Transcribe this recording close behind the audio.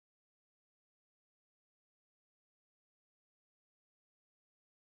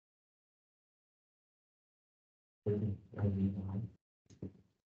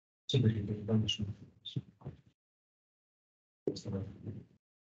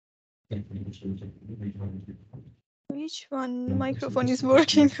Which one microphone is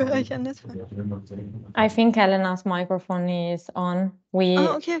working? I cannot find. I think Elena's microphone is on. We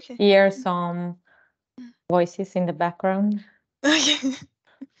okay. hear some voices in the background. Okay.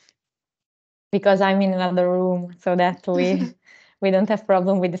 Because I'm in another room, so that we don't have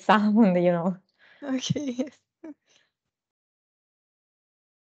problem with the sound, you know. Okay. Yes.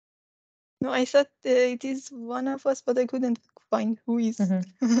 No, I thought it is one of us, but I couldn't find who is.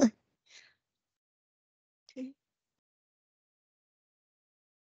 Okay.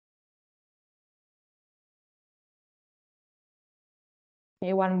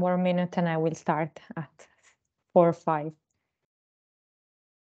 Okay, 1 more minute and I will start at 4 or 5.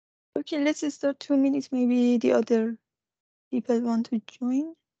 Okay, let's start 2 minutes. Maybe the other people want to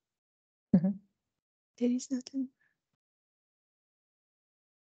join. There is nothing.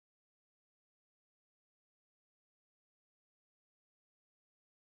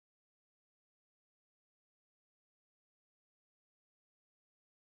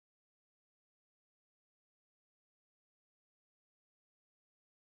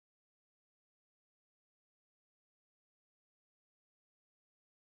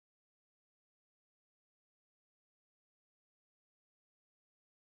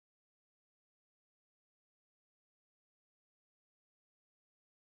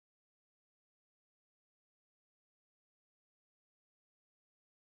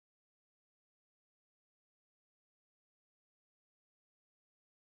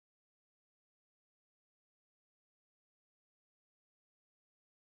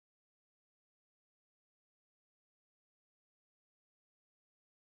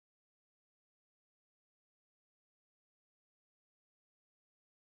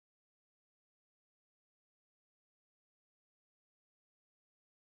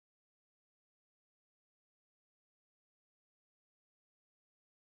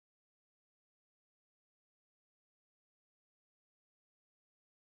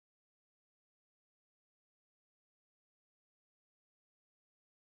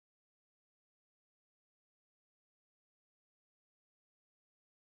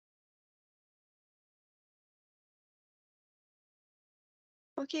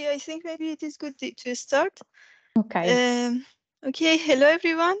 Okay, I think maybe it is good to start. Okay. Okay, hello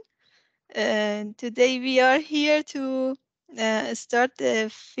everyone. Today we are here to start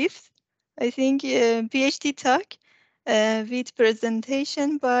the 5th, I think, PhD talk with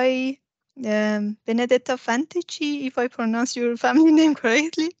presentation by Benedetta Fantaci, if I pronounce your family name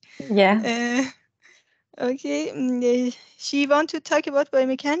correctly. Yeah. Okay, she wants to talk about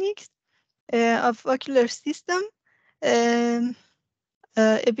biomechanics of ocular system,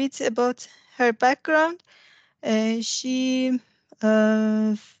 a bit about her background. She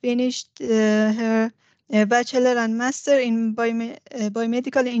finished her bachelor and master in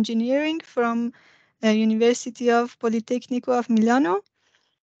biomedical engineering from University of Politecnico of Milano.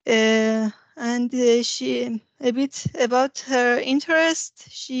 And she, a bit about her interest,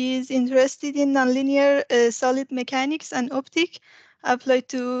 she is interested in nonlinear solid mechanics and optic applied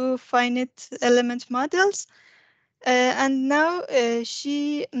to finite element models. And now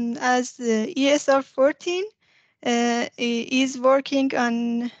she, as ESR 14, is working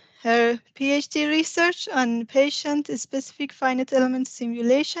on her PhD research on patient-specific finite element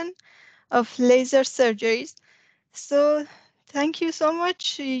simulation of laser surgeries. So thank you so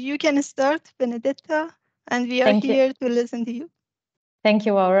much. You can start, Benedetta, and we are here to listen to you. Thank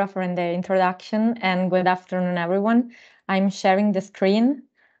you, Aura, for the introduction, and good afternoon, everyone. I'm sharing the screen.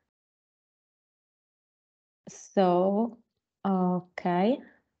 So, okay.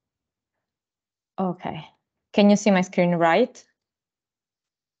 Okay. Can you see my screen right?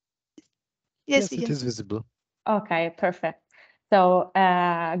 Yes, it is visible. Okay, perfect. So,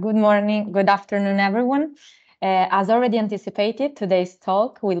 good morning, good afternoon, everyone. As already anticipated, today's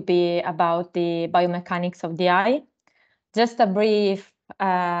talk will be about the biomechanics of the eye. Just a brief,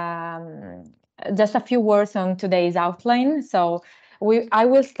 just a few words on today's outline. So, I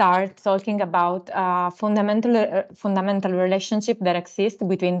will start talking about fundamental relationship that exists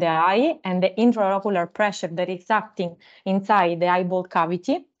between the eye and the intraocular pressure that is acting inside the eyeball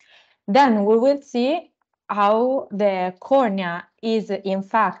cavity. Then we will see how the cornea is in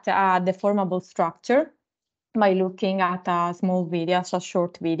fact a deformable structure by looking at a small video, a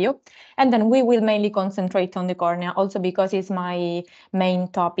short video. And then we will mainly concentrate on the cornea also because it's my main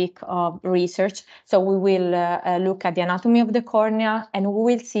topic of research. So we will look at the anatomy of the cornea and we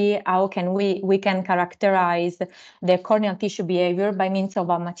will see how can we can characterize the corneal tissue behavior by means of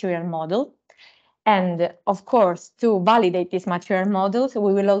a material model. And of course, to validate these material models,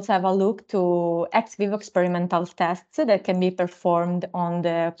 we will also have a look to ex vivo experimental tests that can be performed on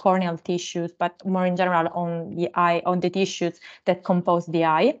the corneal tissues, but more in general on the eye, on the tissues that compose the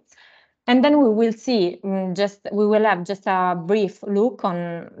eye. And then we will see, we will have just a brief look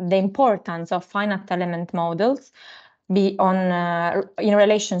on the importance of finite element models in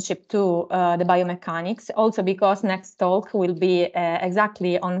relationship to the biomechanics, also because next talk will be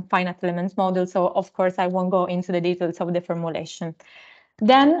exactly on finite element models. So of course, I won't go into the details of the formulation.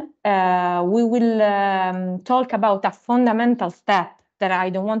 Then we will talk about a fundamental step that I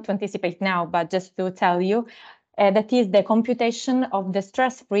don't want to anticipate now, but just to tell you, that is the computation of the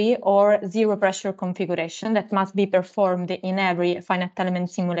stress-free or zero pressure configuration that must be performed in every finite element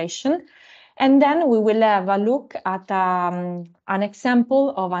simulation. And then we will have a look at an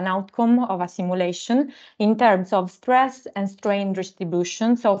example of an outcome of a simulation in terms of stress and strain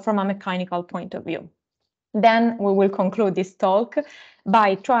distribution, so from a mechanical point of view. Then we will conclude this talk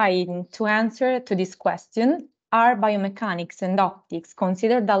by trying to answer to this question: are biomechanics and optics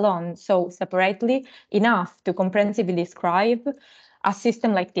considered alone, so separately, enough to comprehensively describe a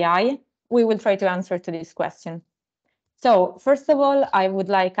system like the eye? We will try to answer to this question. So first of all, I would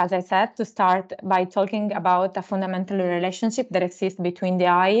like, as I said, to start by talking about a fundamental relationship that exists between the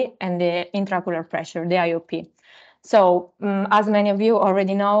eye and the intraocular pressure, the IOP. So as many of you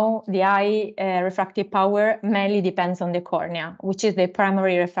already know, the eye refractive power mainly depends on the cornea, which is the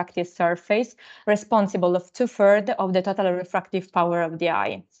primary refractive surface responsible of 2/3 of the total refractive power of the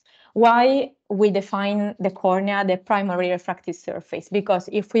eye. Why we define the cornea the primary refractive surface? Because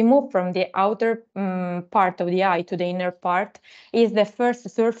if we move from the outer part of the eye to the inner part, is the first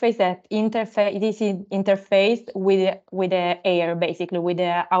surface that is interfaced with the air, basically with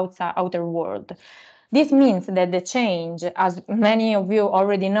the outer world. This means that the change, as many of you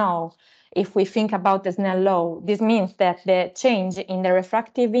already know, if we think about the Snell law, this means that the change in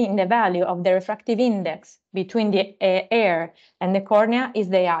the value of the refractive index between the air and the cornea is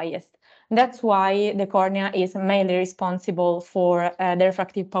the highest. That's why the cornea is mainly responsible for the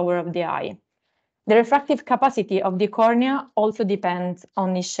refractive power of the eye. The refractive capacity of the cornea also depends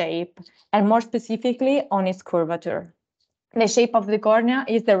on its shape, and more specifically on its curvature. The shape of the cornea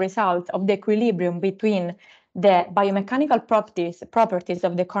is the result of the equilibrium between the biomechanical properties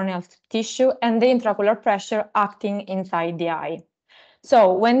of the corneal tissue and the intraocular pressure acting inside the eye.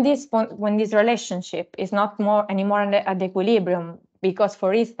 So when this relationship is not anymore at equilibrium, because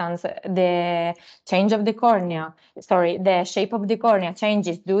for instance the shape of the cornea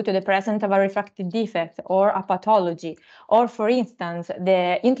changes due to the presence of a refractive defect or a pathology, or for instance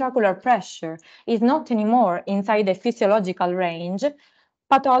the intraocular pressure is not anymore inside the physiological range,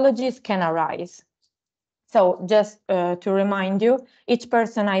 pathologies can arise. So just to remind you, each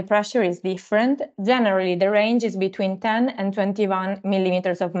person eye pressure is different. Generally, the range is between 10 and 21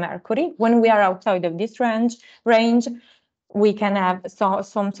 millimeters of mercury. When we are outside of this range, we can have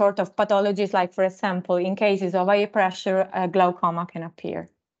some sort of pathologies, like, for example, in cases of high pressure, glaucoma can appear.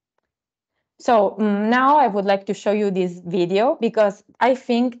 So now I would like to show you this video because I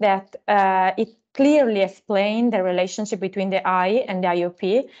think that it clearly explains the relationship between the eye and the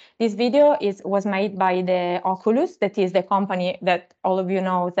IOP. This video was made by the Oculus, that is the company that all of you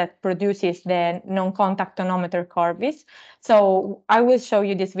know that produces the non-contact tonometer Corvis. So I will show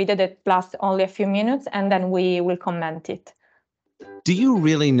you this video that lasts only a few minutes and then we will comment it. Do you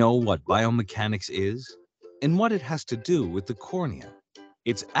really know what biomechanics is and what it has to do with the cornea?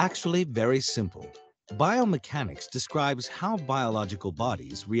 It's actually very simple. Biomechanics describes how biological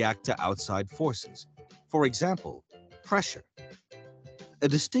bodies react to outside forces. For example, pressure. A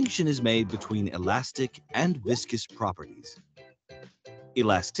distinction is made between elastic and viscous properties.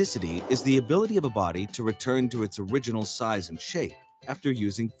 Elasticity is the ability of a body to return to its original size and shape after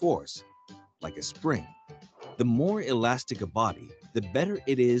using force, like a spring. The more elastic a body, the better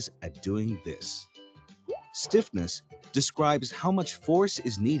it is at doing this. Stiffness describes how much force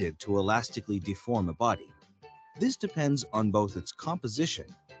is needed to elastically deform a body. This depends on both its composition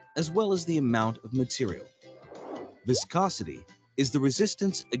as well as the amount of material. Viscosity is the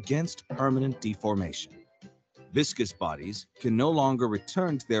resistance against permanent deformation. Viscous bodies can no longer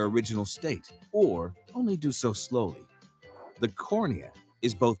return to their original state or only do so slowly. The cornea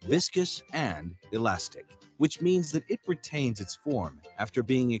is both viscous and elastic, which means that it retains its form after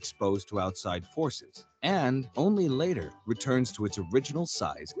being exposed to outside forces and only later returns to its original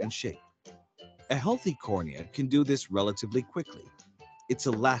size and shape. A healthy cornea can do this relatively quickly. It's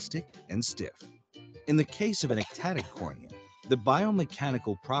elastic and stiff. In the case of an ectatic cornea, the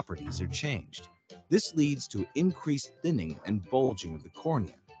biomechanical properties are changed. This leads to increased thinning and bulging of the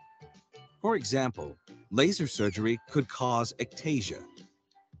cornea. For example, laser surgery could cause ectasia.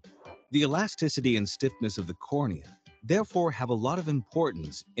 The elasticity and stiffness of the cornea therefore have a lot of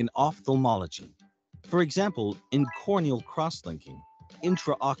importance in ophthalmology. For example, in corneal cross-linking,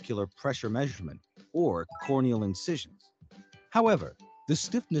 intraocular pressure measurement, or corneal incisions. However, the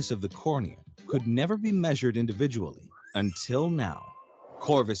stiffness of the cornea could never be measured individually until now.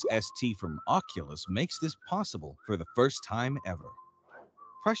 Corvus ST from Oculus makes this possible for the first time ever.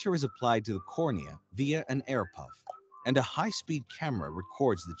 Pressure is applied to the cornea via an air puff, and a high-speed camera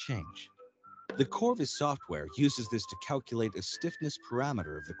records the change. The Corvus software uses this to calculate a stiffness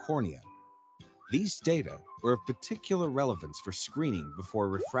parameter of the cornea. These data are of particular relevance for screening before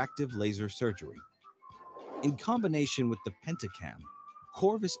refractive laser surgery. In combination with the Pentacam,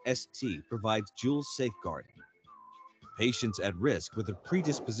 Corvus ST provides dual safeguarding. Patients at risk with a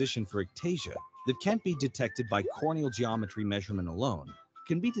predisposition for ectasia that can't be detected by corneal geometry measurement alone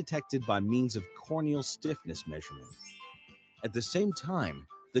can be detected by means of corneal stiffness measurement. At the same time,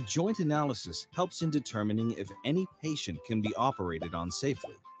 the joint analysis helps in determining if any patient can be operated on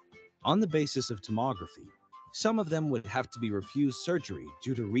safely. On the basis of tomography, some of them would have to be refused surgery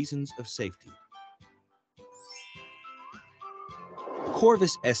due to reasons of safety.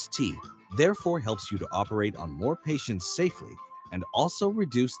 Corvus ST therefore helps you to operate on more patients safely and also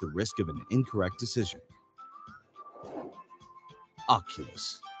reduce the risk of an incorrect decision.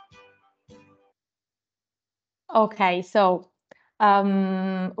 Oculus. Okay, so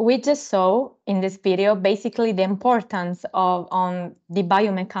we just saw in this video basically the importance of on the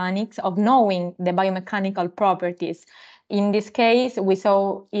biomechanics of knowing the biomechanical properties. In this case, we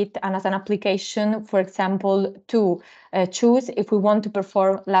saw it as an application, for example, to choose if we want to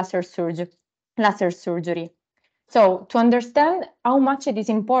perform laser surgery. So to understand how much it is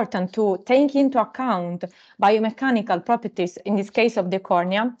important to take into account biomechanical properties, in this case of the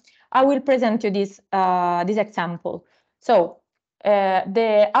cornea, I will present you this example. So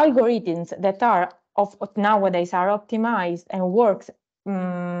the algorithms that are nowadays are optimized and works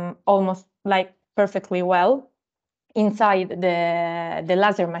almost like perfectly well inside the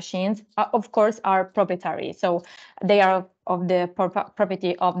laser machines, of course, are proprietary. So they are of the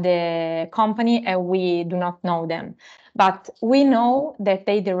property of the company and we do not know them. But we know that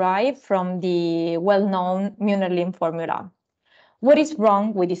they derive from the well-known Mueller-Lim formula. What is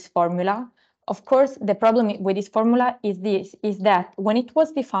wrong with this formula? Of course, the problem with this formula is that when it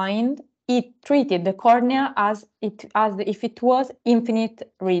was defined, it treated the cornea as if it was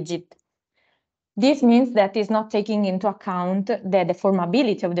infinite rigid. This means that it's not taking into account the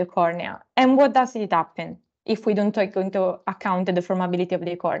deformability of the cornea. And what does it happen if we don't take into account the deformability of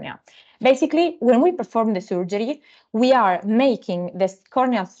the cornea? Basically, when we perform the surgery, we are making the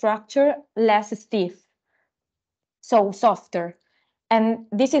corneal structure less stiff, so softer. And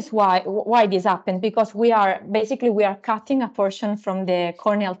this is why this happens, because we are cutting a portion from the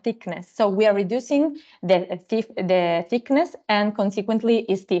corneal thickness. So we are reducing the thickness and consequently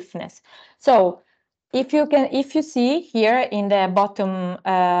its stiffness. So if you see here in the bottom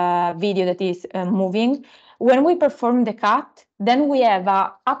video that is moving, when we perform the cut, then we have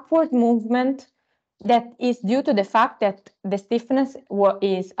a upward movement that is due to the fact that the stiffness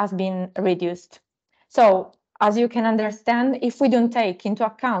has been reduced. So as you can understand, if we don't take into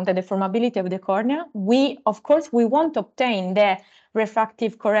account the deformability of the cornea, of course, we won't obtain the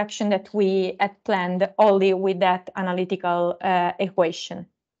refractive correction that we had planned only with that analytical equation.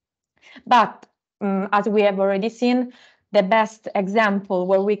 But as we have already seen, the best example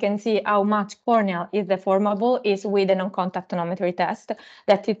where we can see how much cornea is deformable is with a non-contact tonometry test,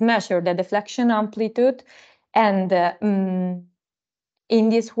 that it measures the deflection amplitude, and in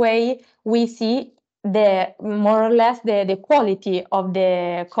this way we see more or less the quality of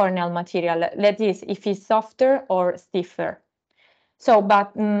the corneal material, that is, if it's softer or stiffer. So,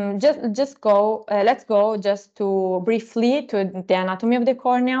 but let's go just to briefly to the anatomy of the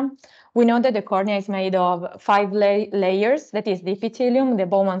cornea. We know that the cornea is made of 5 layers, that is the epithelium, the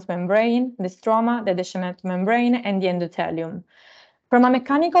Bowman's membrane, the stroma, the Deschamets membrane, and the endothelium. From a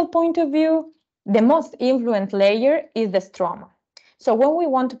mechanical point of view, the most influent layer is the stroma. So when we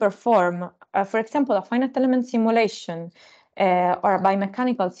want to perform, for example, a finite element simulation or a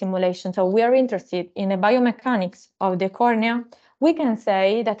biomechanical simulation, so we are interested in the biomechanics of the cornea, we can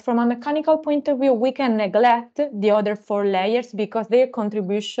say that from a mechanical point of view, we can neglect the other 4 layers because their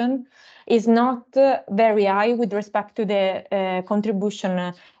contribution is not very high with respect to the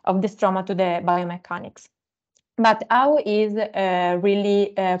contribution of the stroma to the biomechanics. But how is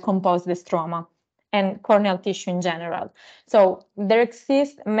really composed the stroma and corneal tissue in general? So there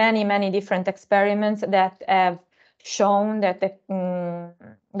exist many different experiments that have shown that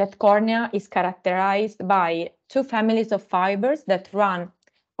that cornea is characterized by two families of fibers that run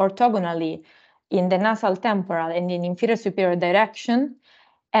orthogonally in the nasal temporal and in inferior superior direction.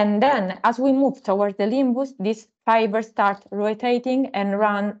 And then as we move towards the limbus, these fibers start rotating and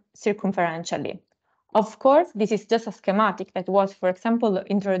run circumferentially. Of course, this is just a schematic that was, for example,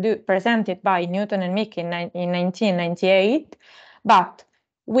 presented by Newton and Mick in 1998. But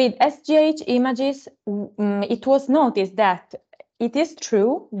with SGH images, it was noticed that it is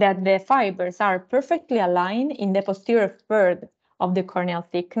true that the fibers are perfectly aligned in the posterior third of the corneal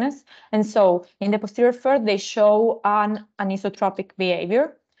thickness. And so in the posterior third, they show an anisotropic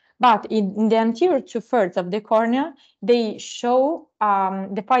behavior. But in the anterior two-thirds of the cornea, they show,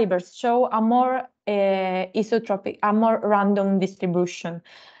 the fibers show a more isotropic, a more random distribution.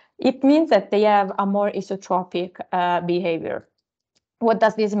 It means that they have a more isotropic behavior. What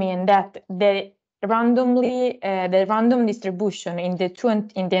does this mean? That the random distribution in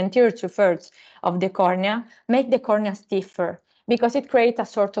the anterior two-thirds of the cornea make the cornea stiffer because it creates a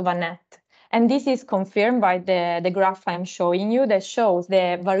sort of a net. And this is confirmed by the graph I'm showing you that shows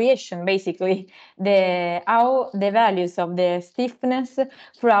the variation, basically, how the values of the stiffness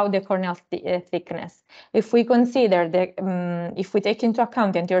throughout the corneal thickness. If we consider if we take into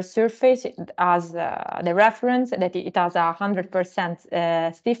account the anterior surface as the reference, that it has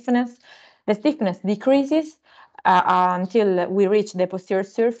 100% stiffness, the stiffness decreases until we reach the posterior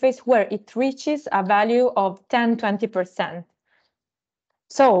surface, where it reaches a value of 10–20%.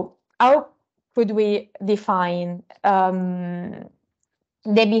 So how could we define the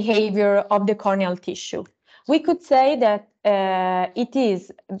behavior of the corneal tissue? We could say that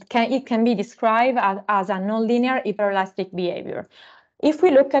it can be described as a nonlinear hyperelastic behavior. If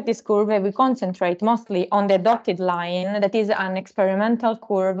we look at this curve, we concentrate mostly on the dotted line, that is an experimental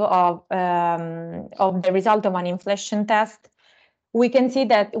curve of the result of an inflation test. We can see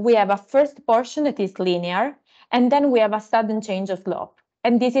that we have a first portion that is linear, and then we have a sudden change of slope.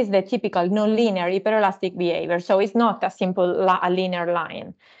 And this is the typical nonlinear hyperelastic behavior. So it's not a simple linear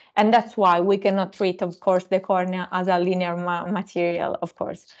line. And that's why we cannot treat, of course, the cornea as a linear material, of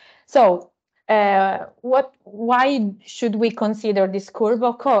course. So why should we consider this curve?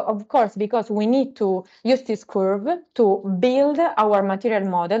 Of course, because we need to use this curve to build our material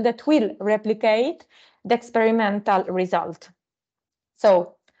model that will replicate the experimental result.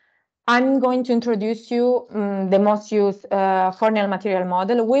 So I'm going to introduce you the most used corneal material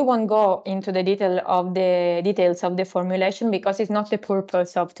model. We won't go into the details of the formulation because it's not the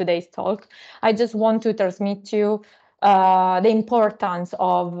purpose of today's talk. I just want to transmit you the importance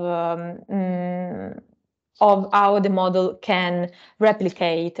of how the model can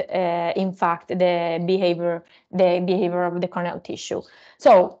replicate, in fact, the behavior of the corneal tissue.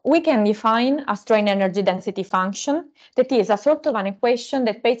 So we can define a strain energy density function that is a sort of an equation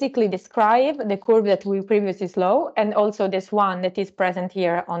that basically describes the curve that we previously saw, and also this one that is present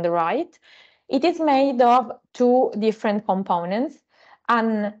here on the right. It is made of two different components: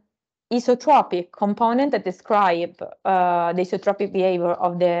 an isotropic component that describes the isotropic behavior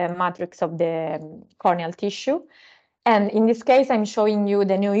of the matrix of the corneal tissue. And in this case, I'm showing you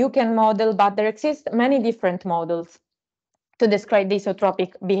the Neuken model, but there exist many different models to describe the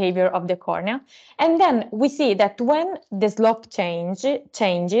isotropic behavior of the cornea. And then we see that when the slope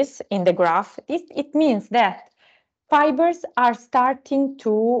changes in the graph, it means that fibers are starting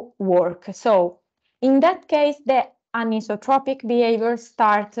to work. So in that case, the anisotropic behavior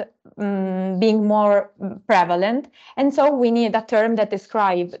starts being more prevalent. And so we need a term that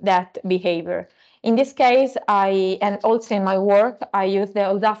describes that behavior. In this case, and also in my work, I use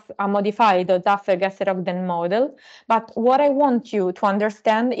a modified Ozafer-Gasser-Ogden model. But what I want you to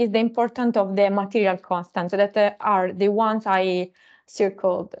understand is the importance of the material constants that are the ones I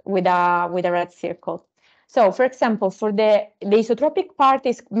circled with a red circle. So, for example, for the isotropic part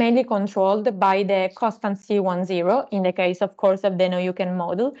is mainly controlled by the constant C10 in the case, of course, of the Neuken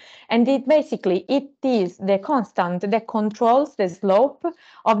model. And it is the constant that controls the slope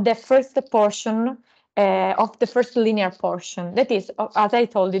of the first portion, of the first linear portion. That is, as I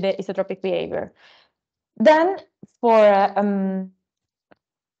told you, the isotropic behavior. Then for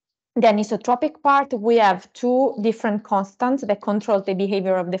the anisotropic part, we have two different constants that control the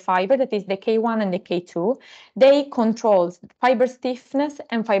behavior of the fiber, that is the K1 and the K2. They control fiber stiffness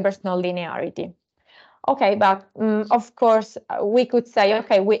and fiber's nonlinearity. Okay, but of course, we could say,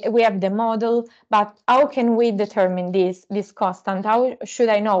 okay, we have the model, but how can we determine this constant? How should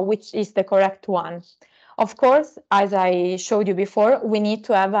I know which is the correct one? Of course, as I showed you before, we need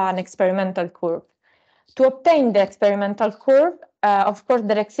to have an experimental curve. To obtain the experimental curve, of course,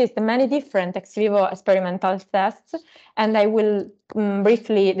 there exist many different ex vivo experimental tests, and I will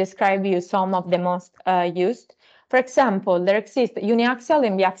briefly describe you some of the most used. For example, there exist uniaxial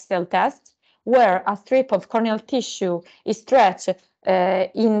and biaxial tests, where a strip of corneal tissue is stretched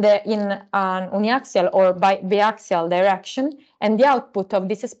in an uniaxial or biaxial direction, and the output of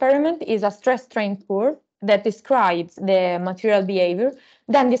this experiment is a stress-strain curve that describes the material behavior.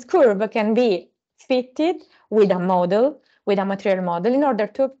 Then this curve can be fitted with a model, with a material model, in order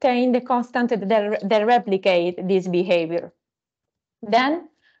to obtain the constant that replicate this behavior. Then,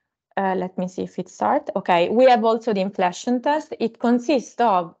 let me see if it starts. Okay, we have also the inflation test. It consists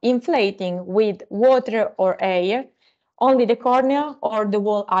of inflating with water or air only the cornea or the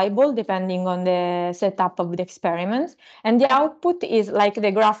whole eyeball, depending on the setup of the experiment. And the output is like the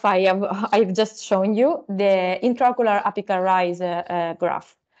graph I've just shown you, the intraocular apical rise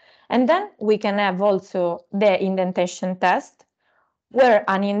graph. And then we can have also the indentation test, where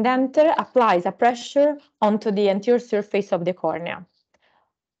an indenter applies a pressure onto the anterior surface of the cornea.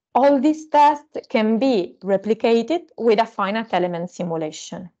 All these tests can be replicated with a finite element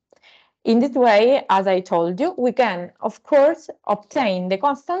simulation. In this way, as I told you, we can, of course, obtain the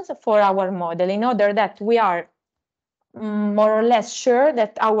constants for our model in order that we are more or less sure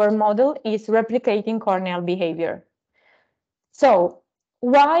that our model is replicating corneal behavior. So,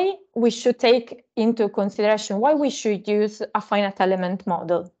 why we should take into consideration, why we should use a finite element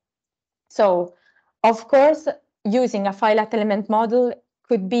model? So, of course, using a finite element model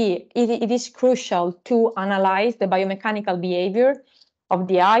could be, it is crucial to analyze the biomechanical behavior of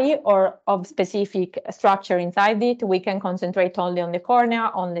the eye or of specific structure inside it. We can concentrate only on the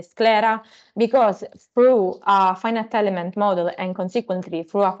cornea, on the sclera, because through a finite element model and consequently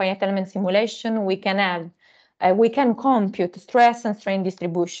through a finite element simulation, we can compute stress and strain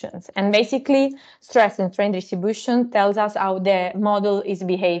distributions. And basically, stress and strain distribution tells us how the model is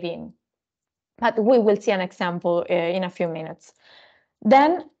behaving. But we will see an example in a few minutes.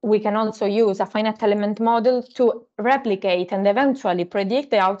 Then we can also use a finite element model to replicate and eventually predict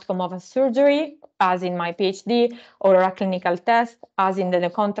the outcome of a surgery, as in my PhD, or a clinical test, as in the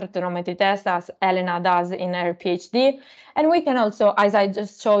contrast tonometry test, as Elena does in her PhD. And we can also, as I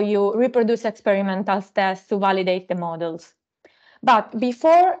just showed you, reproduce experimental tests to validate the models. But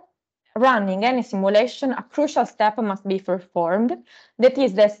before running any simulation, a crucial step must be performed, that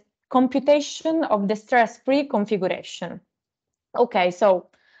is the computation of the stress-free configuration. Okay, so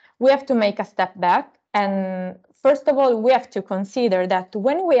we have to make a step back, and first of all, we have to consider that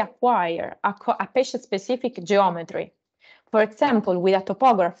when we acquire a patient-specific geometry, for example, with a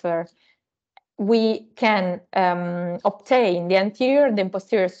topographer, we can obtain the anterior and the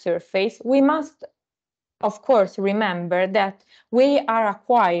posterior surface. We must, of course, remember that we are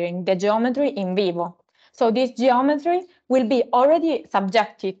acquiring the geometry in vivo. So this geometry will be already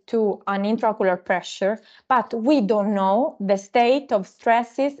subjected to an intraocular pressure, but we don't know the state of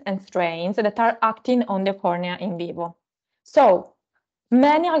stresses and strains that are acting on the cornea in vivo. So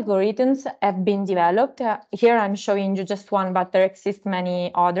many algorithms have been developed. Here I'm showing you just one, but there exist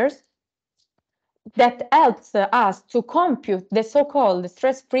many others that helps us to compute the so-called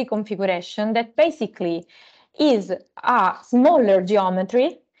stress-free configuration, that basically is a smaller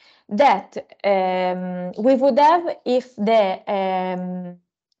geometry that we would have if the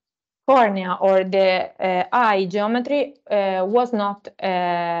cornea or the eye geometry was not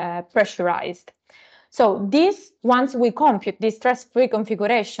pressurized. So this, once we compute this stress-free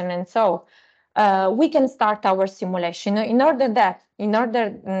configuration, and so we can start our simulation. In order that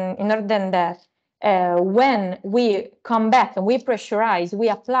when we come back and we pressurize, we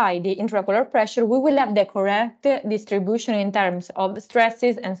apply the intraocular pressure, we will have the correct distribution in terms of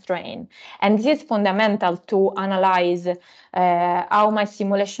stresses and strain. And this is fundamental to analyze how my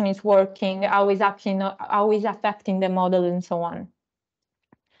simulation is working, how is affecting the model, and so on.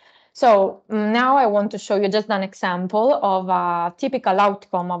 So now I want to show you just an example of a typical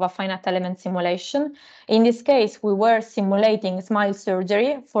outcome of a finite element simulation. In this case, we were simulating smile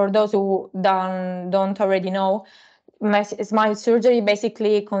surgery. For those who don't already know, smile surgery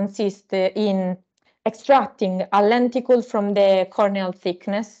basically consists in extracting a lenticle from the corneal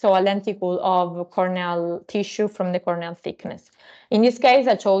thickness, so a lenticle of corneal tissue from the corneal thickness. In this case,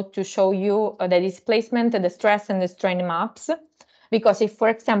 I chose to show you the displacement, the stress, and the strain maps. Because if, for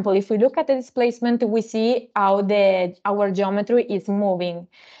example, if we look at the displacement, we see how our geometry is moving.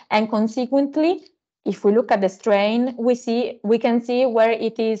 And consequently, if we look at the strain, we can see where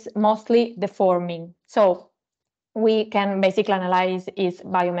it is mostly deforming. So we can basically analyze its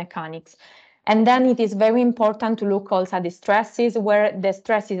biomechanics. And then it is very important to look also at the stresses, where the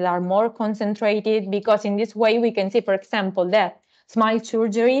stresses are more concentrated, because in this way we can see, for example, that smile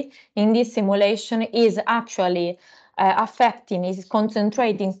surgery in this simulation is actually affecting, is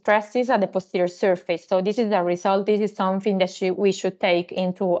concentrating stresses at the posterior surface. So this is a result, this is something that we should take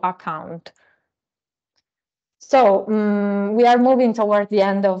into account. So we are moving towards the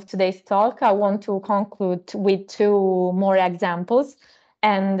end of today's talk. I want to conclude with 2 more examples,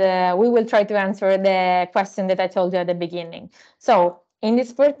 and we will try to answer the question that I told you at the beginning. So in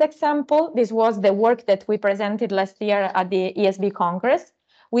this first example, this was the work that we presented last year at the ESB Congress.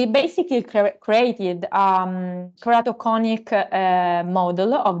 We basically created keratoconic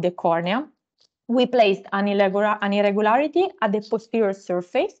model of the cornea. We placed an irregularity at the posterior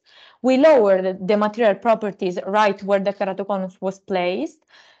surface. We lowered the material properties right where the keratoconus was placed,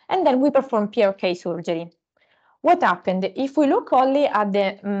 and then we performed PRK surgery. What happened? If we look only at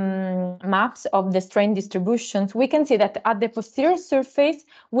the maps of the strain distributions, we can see that at the posterior surface,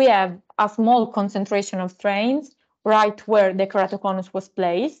 we have a small concentration of strains right where the keratoconus was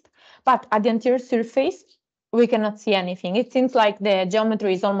placed, but at the anterior surface, we cannot see anything. It seems like the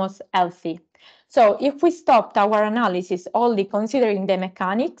geometry is almost healthy. So if we stopped our analysis only considering the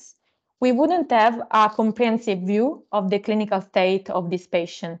mechanics, we wouldn't have a comprehensive view of the clinical state of this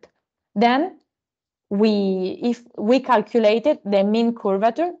patient. Then if we calculated the mean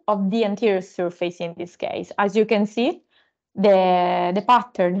curvature of the anterior surface in this case. As you can see, the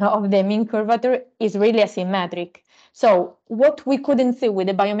pattern of the mean curvature is really asymmetric. So what we couldn't see with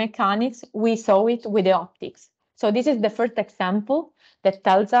the biomechanics, we saw it with the optics. So this is the first example that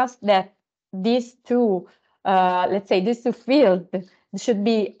tells us that these two, let's say, these two fields should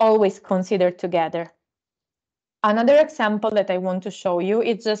be always considered together. Another example that I want to show you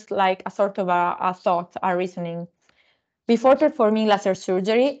is just like a sort of a thought, a reasoning. Before performing laser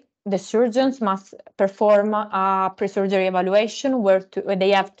surgery, the surgeons must perform a pre-surgery evaluation where they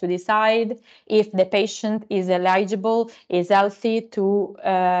have to decide if the patient is eligible, is healthy to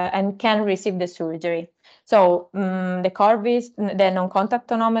and can receive the surgery. So the Corvis, the non-contact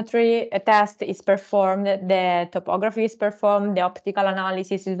tonometry test is performed, the topography is performed, the optical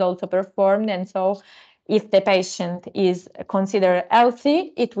analysis is also performed, and so if the patient is considered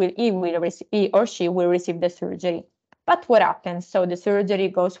healthy, he or she will receive the surgery. But what happens? So the surgery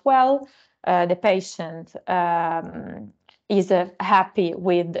goes well, the patient is happy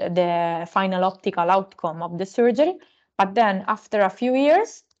with the final optical outcome of the surgery, but then after a few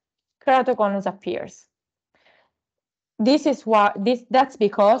years, keratoconus appears. That's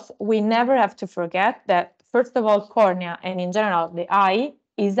because we never have to forget that, first of all, cornea and in general the eye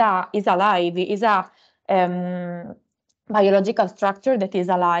is alive, is a biological structure that is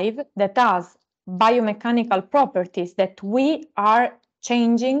alive, that has biomechanical properties that we are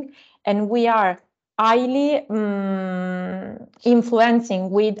changing and we are highly influencing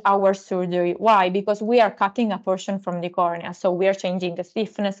with our surgery. Why? Because we are cutting a portion from the cornea. So we are changing the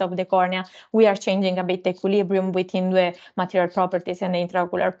stiffness of the cornea. We are changing a bit the equilibrium within the material properties and the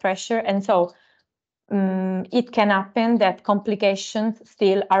intraocular pressure. And so it can happen that complications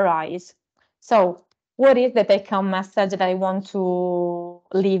still arise. So what is the take-home message that I want to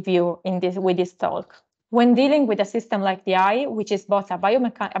leave you with this talk? When dealing with a system like the eye, which is both a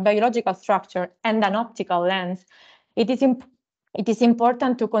biological structure and an optical lens, it is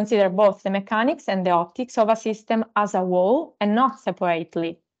important to consider both the mechanics and the optics of a system as a whole and not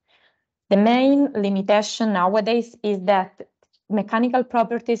separately. The main limitation nowadays is that mechanical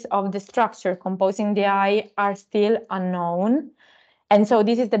properties of the structure composing the eye are still unknown. And so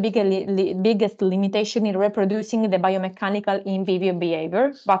this is the biggest limitation in reproducing the biomechanical in vivo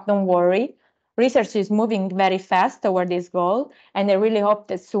behavior. But don't worry, research is moving very fast toward this goal, and I really hope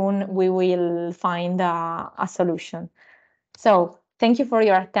that soon we will find a solution. So thank you for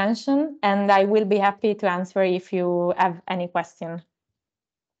your attention, and I will be happy to answer if you have any question.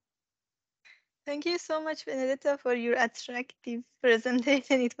 Thank you so much, Benedetta, for your attractive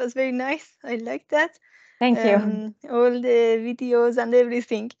presentation. It was very nice. I like that. Thank you. All the videos and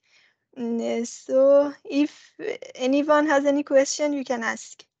everything. So if anyone has any question, you can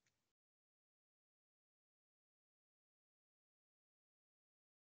ask.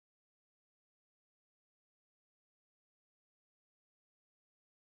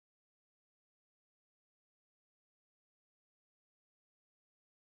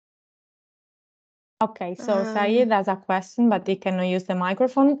 Okay, so Saeed has a question, but he cannot use the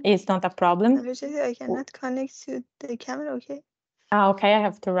microphone. It's not a problem. Unfortunately, I cannot connect to the camera. Okay. Okay, I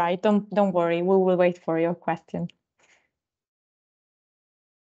have to write. Don't worry. We will wait for your question.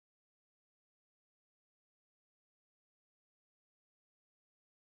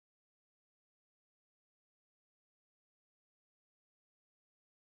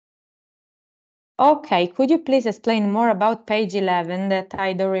 Okay, could you please explain more about page 11 that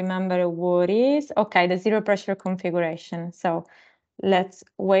I don't remember what is? Okay, the zero pressure configuration. So let's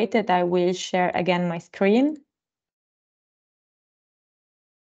wait that I will share again my screen.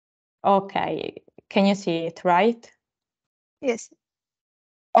 Okay, can you see it, right? Yes.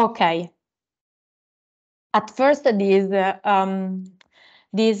 Okay. At first,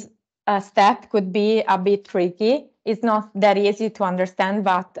 this step could be a bit tricky. It's not that easy to understand,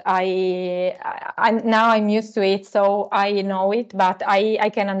 but now I'm used to it, so I know it. But I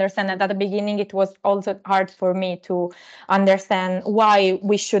can understand that at the beginning it was also hard for me to understand why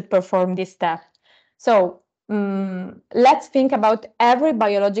we should perform this step. So let's think about every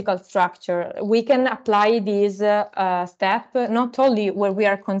biological structure. We can apply this step not only when we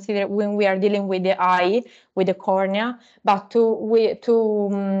are dealing with the eye, with the cornea, but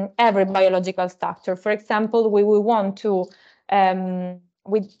to every biological structure. For example, we want to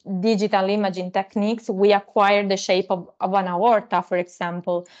with digital imaging techniques, we acquire the shape of an aorta, for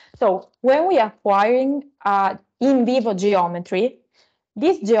example. So when we are acquiring in vivo geometry,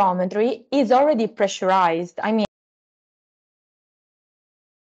 this geometry is already pressurized. I mean,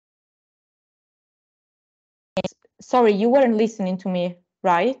 sorry, you weren't listening to me,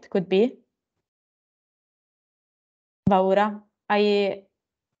 right? Could be. Baura, I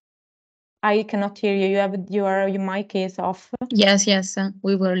cannot hear you. Your mic is off. Yes,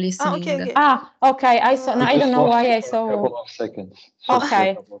 we were listening. Okay, okay. Okay. I saw. No, I don't know why I saw. A couple of seconds.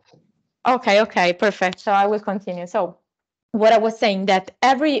 Okay. Okay, perfect. So I will continue. So what I was saying, that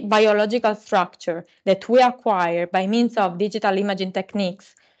every biological structure that we acquire by means of digital imaging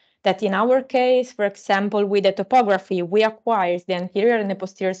techniques, that in our case, for example, with the topography, we acquire the anterior and the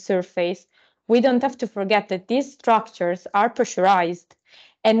posterior surface, we don't have to forget that these structures are pressurized,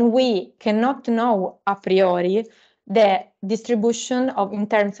 and we cannot know a priori the distribution in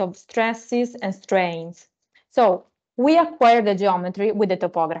terms of stresses and strains. So we acquire the geometry with the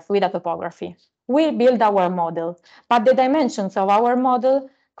topography. We build our model, but the dimensions of our model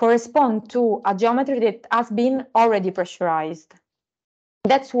correspond to a geometry that has been already pressurized.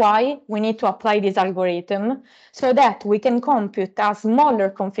 That's why we need to apply this algorithm so that we can compute a smaller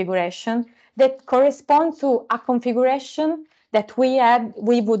configuration that corresponds to a configuration that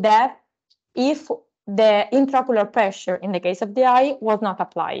we would have if the intraocular pressure in the case of the eye was not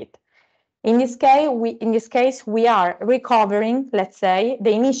applied. In this case, we are recovering, let's say,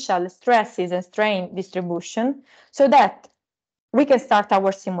 the initial stresses and strain distribution so that we can start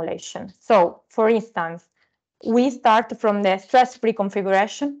our simulation. So, for instance, we start from the stress-free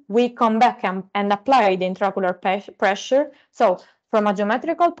configuration, we come back and apply the intraocular pressure. So, from a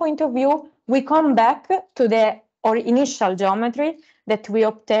geometrical point of view, we come back to the initial geometry that we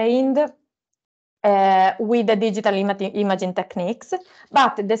obtained with the digital imaging techniques,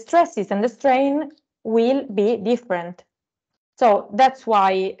 but the stresses and the strain will be different. So that's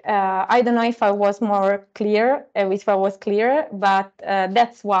why I don't know if I was more clear, but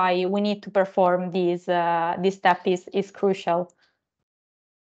that's why we need to perform this step is crucial.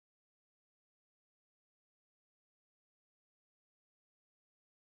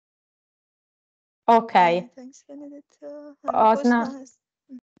 Okay. Thanks, Benedetta. Osna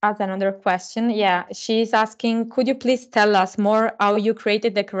has another question. Yeah, she's asking, could you please tell us more how you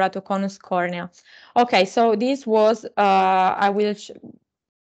created the keratoconus cornea? Okay, so this was, I will,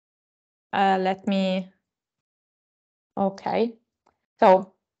 let me, okay.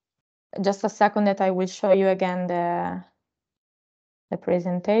 So just a second that I will show you again the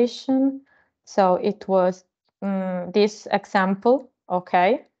presentation. So it was this example,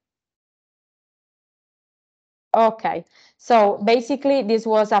 okay. Okay, so basically this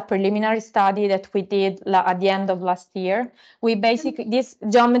was a preliminary study that we did at the end of last year. This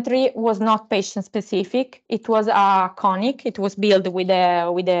geometry was not patient specific. It was a conic. It was built with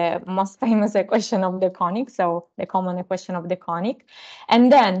the most famous equation of the conic, so the common equation of the conic.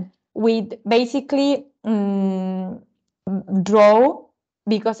 And then we basically draw,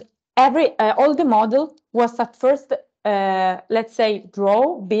 because all the model was at first, let's say,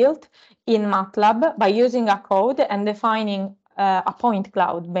 built in MATLAB by using a code and defining a point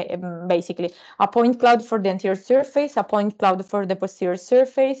cloud, basically. A point cloud for the anterior surface, a point cloud for the posterior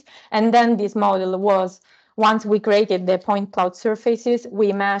surface, and then this model was, once we created the point cloud surfaces,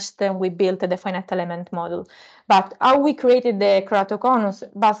 we meshed and we built the finite element model. But how we created the keratoconus,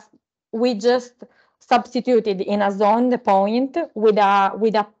 but we just substituted in a zone the point with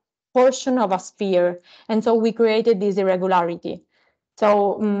a portion of a sphere, and so we created this irregularity.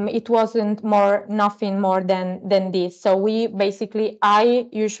 So it wasn't nothing more than this. So I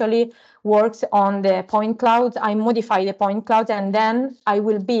usually works on the point clouds. I modify the point clouds, and then I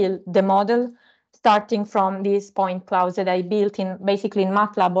will build the model starting from these point clouds that I built in basically in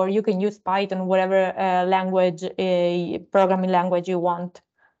MATLAB, or you can use Python, whatever language, programming language you want.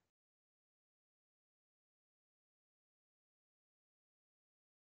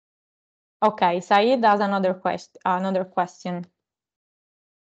 Okay, Said has another question.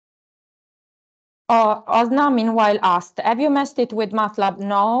 Osna, meanwhile, asked, have you messed it with MATLAB?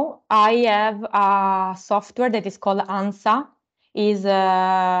 No, I have a software that is called ANSA. We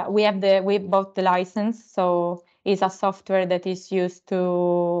bought the license, so it's a software that is used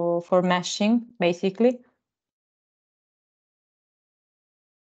for meshing, basically.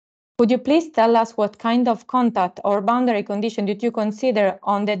 Could you please tell us what kind of contact or boundary condition did you consider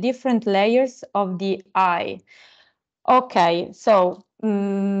on the different layers of the eye? Okay, so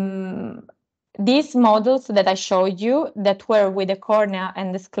these models that I showed you that were with the cornea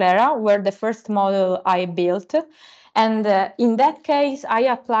and the sclera were the first model I built. And in that case, I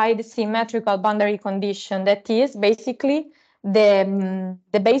applied symmetrical boundary condition. That is basically the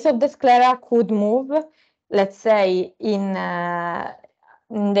base of the sclera could move, let's say, in the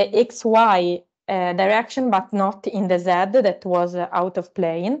XY direction, but not in the Z that was out of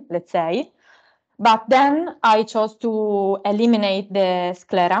plane, let's say. But then I chose to eliminate the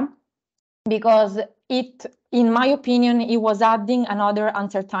sclera because in my opinion, it was adding another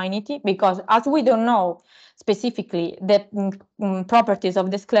uncertainty, because as we don't know specifically the properties of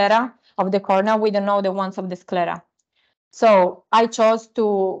the sclera, of the cornea, we don't know the ones of the sclera. So I chose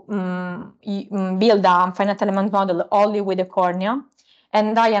to build a finite element model only with the cornea,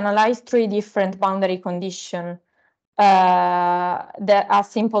 and I analyzed 3 different boundary conditions. There are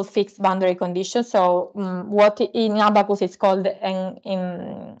simple fixed boundary conditions. So what in Abacus is called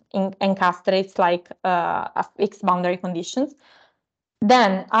encastrates, like a fixed boundary conditions.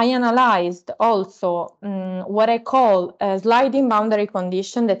 Then I analyzed also what I call a sliding boundary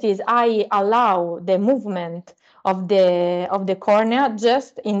condition. That is, I allow the movement of the cornea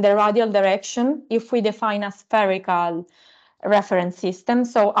just in the radial direction if we define a spherical reference system.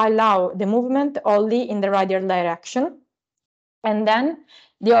 So I allow the movement only in the radial direction. And then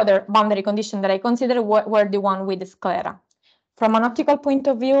the other boundary condition that I considered were the one with the sclera. From an optical point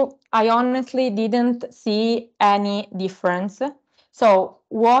of view, I honestly didn't see any difference. So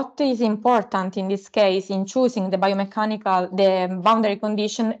what is important in this case in choosing the boundary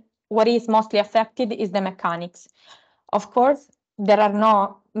condition, what is mostly affected is the mechanics. Of course, there are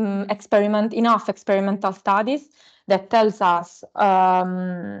no enough experimental studies that tells us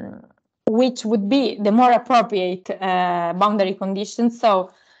which would be the more appropriate boundary conditions.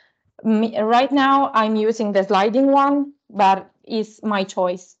 So right now I'm using the sliding one, but it's my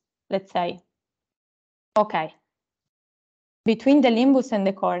choice, let's say. Okay. Between the limbus and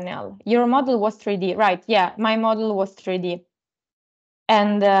the corneal, your model was 3D, right? Yeah, my model was 3D.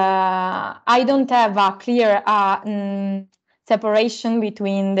 And I don't have a clear separation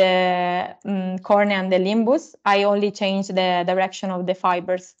between the cornea and the limbus. I only change the direction of the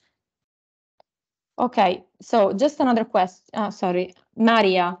fibers. Okay, so just another question. Sorry,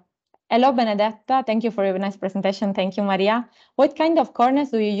 Maria. Hello, Benedetta. Thank you for your nice presentation. Thank you, Maria. What kind of corneas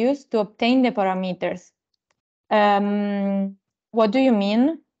do you use to obtain the parameters? What do you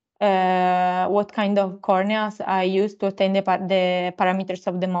mean? What kind of corneas I use to obtain the parameters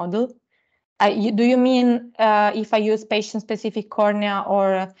of the model? Do you mean if I use patient-specific cornea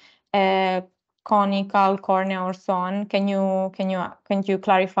or conical cornea or so on? Can you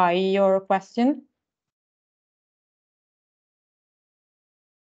clarify your question?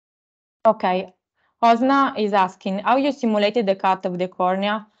 Okay, Osna is asking how you simulated the cut of the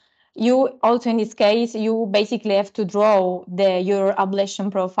cornea. You also, in this case, you basically have to draw your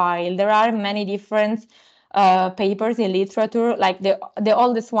ablation profile. There are many different papers in literature, like the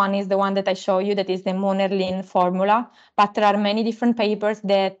oldest one is the one that I show you, that is the Monerlin formula, but there are many different papers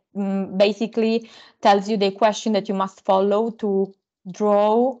that basically tells you the equation that you must follow to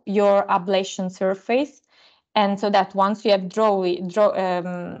draw your ablation surface. And so that once you have drawn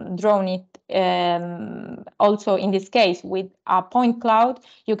it, also in this case with a point cloud,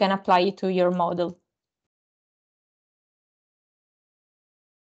 you can apply it to your model.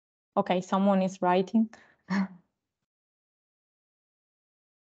 Okay, someone is writing.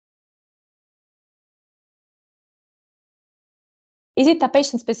 Is it a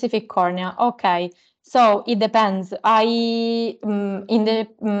patient-specific cornea? Okay, so it depends. In the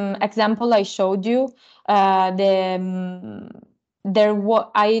example I showed you, I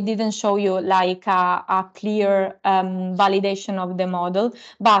didn't show you like a clear validation of the model,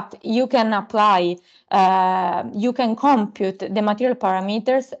 but you can apply, you can compute the material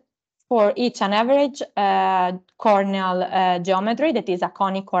parameters for each and average corneal geometry, that is a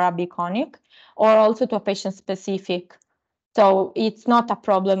conic or a biconic, or also to a patient specific. So it's not a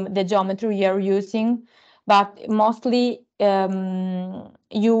problem, the geometry you're using, but mostly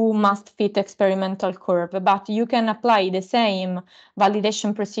you must fit experimental curve, but you can apply the same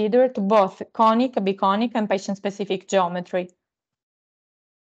validation procedure to both conic, biconic, and patient-specific geometry.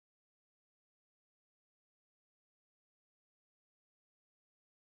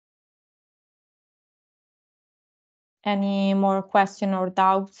 Any more questions or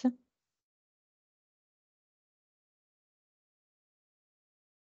doubts?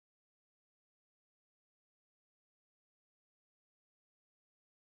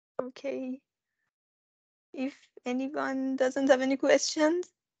 Okay. If anyone doesn't have any questions,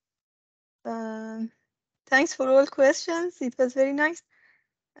 thanks for all questions. It was very nice.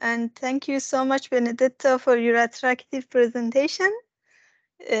 And thank you so much, Benedetta, for your attractive presentation.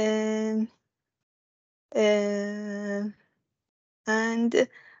 And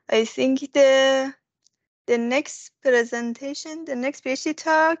I think the next presentation, the next PhD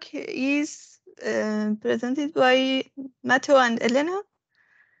talk is presented by Matteo and Elena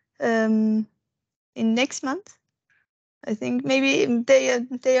in next month. I think maybe they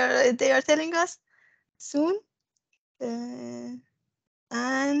are telling us soon. And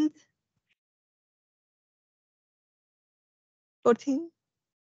 14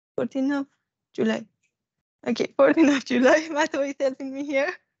 of July. Okay, 14 of July. Matteo is helping me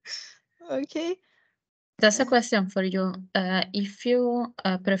here. Okay. That's a question for you. If you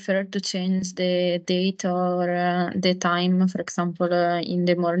prefer to change the date or the time, for example, in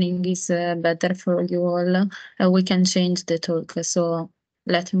the morning is better for you all, we can change the talk. So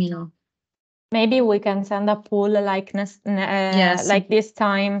let me know. Maybe we can send a poll like Yes. like this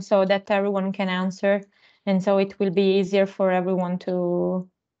time so that everyone can answer. And so it will be easier for everyone to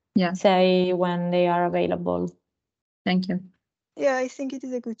say when they are available. Thank you. Yeah, I think it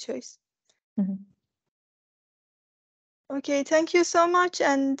is a good choice. Mm-hmm. Okay, thank you so much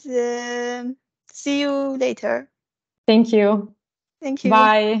and see you later. Thank you. Thank you.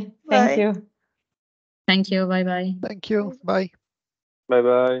 Bye. Bye. Thank you. Thank you. Bye-bye. Thank you. Bye.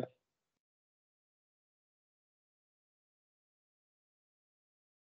 Bye-bye.